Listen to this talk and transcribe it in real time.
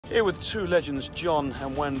Here with two legends, John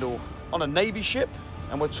and Wendell, on a Navy ship,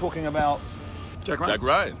 and we're talking about Jack Ryan. Jack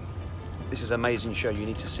Ryan. This is an amazing show, you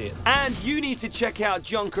need to see it. And you need to check out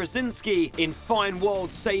John Krasinski in fine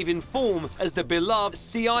world-saving form as the beloved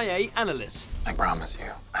CIA analyst. I promise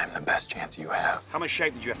you, I'm the best chance you have. How much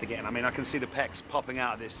shape did you have to get in? I mean, I can see the pecs popping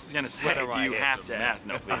out of this. I was gonna say, do you have to ask?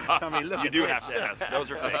 No, please. I mean, look, You at do this. have to ask.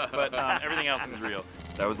 Those are fake, but everything else is real.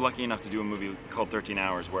 I was lucky enough to do a movie called 13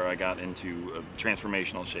 Hours where I got into a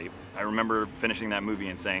transformational shape. I remember finishing that movie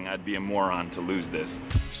and saying I'd be a moron to lose this.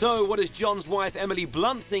 So what does John's wife Emily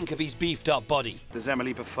Blunt think of his beefed-up body? Does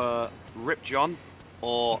Emily prefer ripped John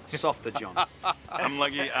or softer John? I'm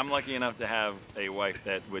lucky enough to have a wife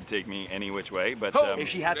that would take me any which way, but If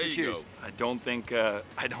she had to There you choose. go.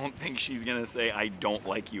 I don't think she's gonna say I don't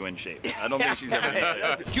like you in shape. I don't think she's ever gonna say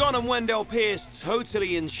that. John and Wendell Pierce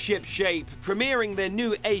totally in ship shape, premiering their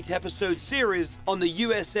new 8-episode series on the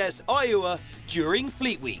USS Iowa during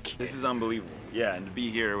Fleet Week. This is unbelievable. Yeah, and to be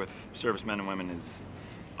here with servicemen and women is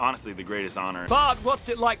honestly the greatest honor. But what's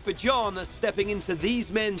it like for John stepping into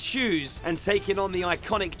these men's shoes and taking on the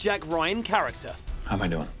iconic Jack Ryan character? How am I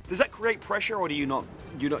doing? Does that create pressure, or do you not?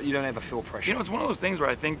 You don't ever feel pressure? You know, it's one of those things where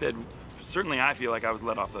I think that certainly I feel like I was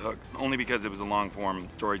let off the hook, only because it was a long-form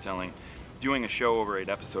storytelling. Doing a show over 8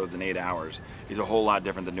 episodes in 8 hours is a whole lot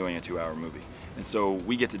different than doing a 2-hour movie. And so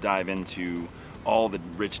we get to dive into all the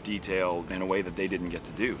rich detail in a way that they didn't get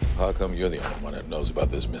to do. How come you're the only one that knows about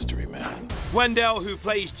this mystery man? Wendell, who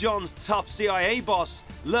plays John's tough CIA boss,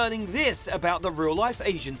 learning this about the real-life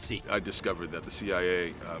agency. I discovered that the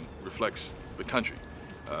CIA reflects the country.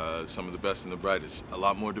 Some of the best and the brightest. A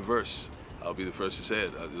lot more diverse. I'll be the first to say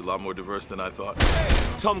it. A lot more diverse than I thought.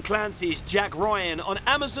 Tom Clancy's Jack Ryan on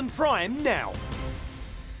Amazon Prime now.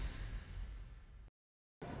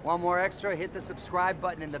 Want more extra? Hit the subscribe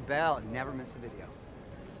button and the bell and never miss a video.